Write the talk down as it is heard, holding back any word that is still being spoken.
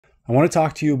I want to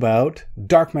talk to you about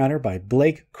Dark Matter by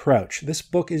Blake Crouch. This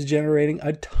book is generating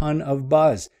a ton of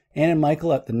buzz. Ann and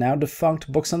Michael at the now defunct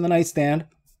Books on the Nightstand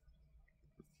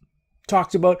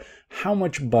talked about how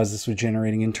much buzz this was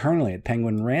generating internally at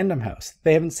Penguin Random House.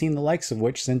 They haven't seen the likes of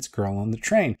which since Girl on the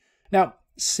Train. Now,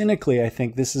 cynically, I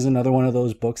think this is another one of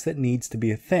those books that needs to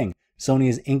be a thing. Sony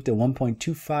has inked a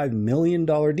 $1.25 million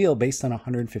deal based on a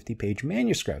 150-page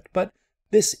manuscript, but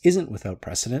this isn't without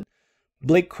precedent.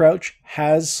 Blake Crouch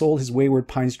has sold his Wayward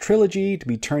Pines trilogy to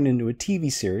be turned into a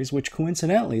TV series, which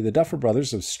coincidentally the Duffer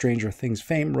Brothers of Stranger Things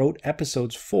fame wrote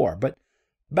episodes for. But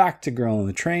back to Girl on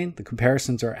the Train, the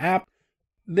comparisons are apt.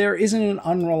 There isn't an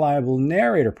unreliable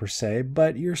narrator per se,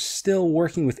 but you're still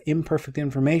working with imperfect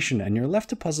information and you're left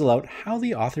to puzzle out how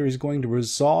the author is going to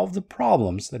resolve the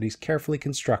problems that he's carefully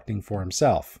constructing for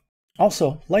himself.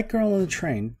 Also, like Girl on the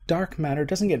Train, Dark Matter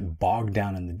doesn't get bogged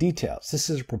down in the details. This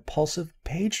is a propulsive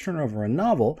page turner over a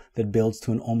novel that builds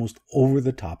to an almost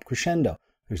over-the-top crescendo.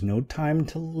 There's no time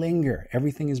to linger.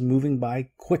 Everything is moving by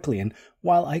quickly, and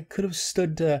while I could have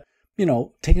stood to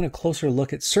taking a closer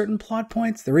look at certain plot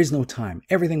points, there is no time.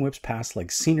 Everything whips past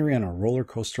like scenery on a roller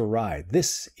coaster ride.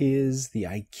 This is the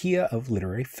IKEA of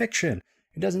literary fiction.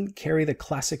 It doesn't carry the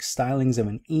classic stylings of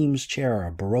an Eames chair or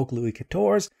a Baroque Louis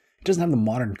XIV. It doesn't have the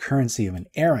modern currency of an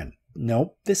Aaron.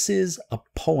 Nope, this is a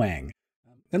Poang.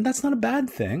 And that's not a bad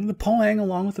thing. The Poang,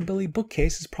 along with the Billy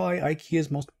bookcase, is probably IKEA's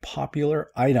most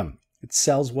popular item. It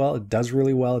sells well, it does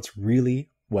really well, it's really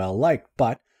well liked,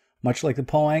 but much like the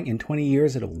Poang, in 20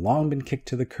 years, it'll long been kicked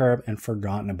to the curb and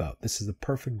forgotten about. This is the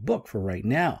perfect book for right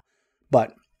now.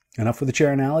 But enough with the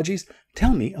chair analogies.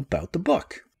 Tell me about the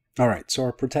book. All right, so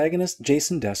our protagonist,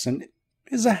 Jason Dessen,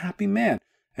 is a happy man.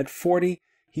 At 40,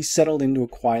 he's settled into a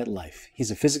quiet life. He's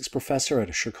a physics professor at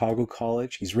a Chicago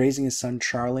college. He's raising his son,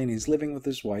 Charlie, and he's living with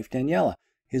his wife, Daniela.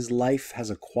 His life has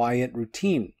a quiet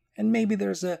routine. And maybe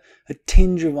there's a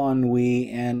tinge of ennui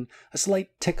and a slight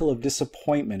tickle of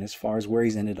disappointment as far as where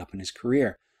he's ended up in his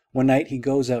career. One night he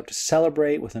goes out to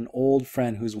celebrate with an old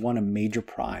friend who's won a major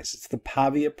prize. It's the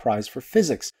Pavia Prize for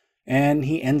Physics. And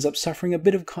he ends up suffering a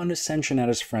bit of condescension at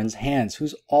his friend's hands,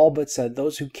 who's all but said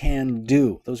those who can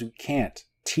do, those who can't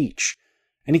teach.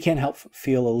 And he can't help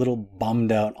feel a little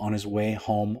bummed out on his way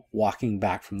home, walking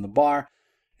back from the bar,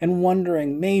 and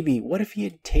wondering maybe what if he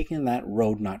had taken that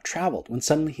road not traveled, when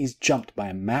suddenly he's jumped by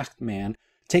a masked man,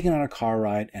 taken on a car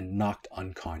ride, and knocked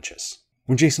unconscious.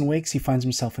 When Jason wakes, he finds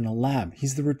himself in a lab.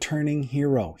 He's the returning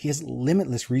hero. He has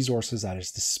limitless resources at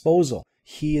his disposal.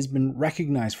 He has been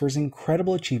recognized for his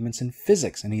incredible achievements in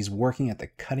physics, and he's working at the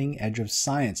cutting edge of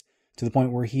science, to the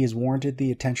point where he has warranted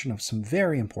the attention of some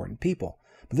very important people.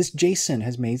 But this Jason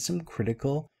has made some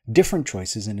critical, different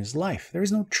choices in his life. There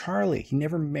is no Charlie. He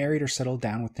never married or settled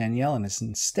down with Danielle and has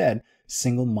instead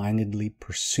single-mindedly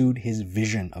pursued his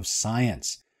vision of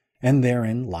science. And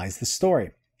therein lies the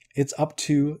story. It's up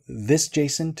to this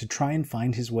Jason to try and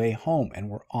find his way home, and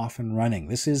we're off and running.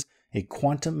 This is a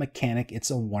quantum mechanic,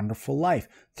 It's a Wonderful Life.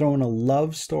 Throw in a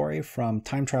love story from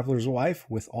Time Traveler's Wife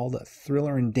with all the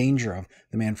thriller and danger of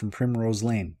The Man from Primrose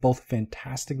Lane. Both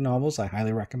fantastic novels I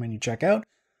highly recommend you check out.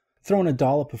 Throw in a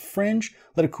dollop of Fringe,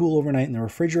 let it cool overnight in the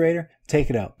refrigerator,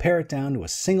 take it out, pare it down to a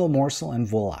single morsel, and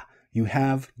voila, you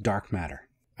have Dark Matter.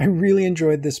 I really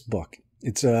enjoyed this book.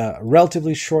 It's a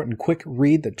relatively short and quick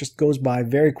read that just goes by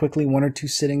very quickly, 1 or 2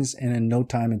 sittings, and in no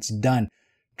time it's done.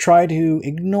 Try to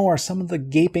ignore some of the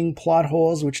gaping plot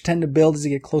holes which tend to build as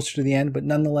you get closer to the end, but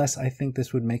nonetheless, I think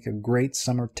this would make a great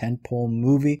summer tentpole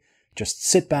movie. Just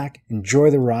sit back,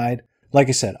 enjoy the ride. Like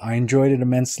I said, I enjoyed it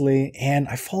immensely, and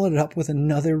I followed it up with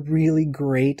another really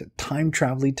great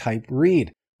time-travel-y type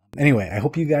read. Anyway, I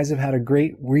hope you guys have had a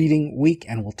great reading week,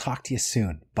 and we'll talk to you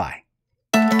soon. Bye.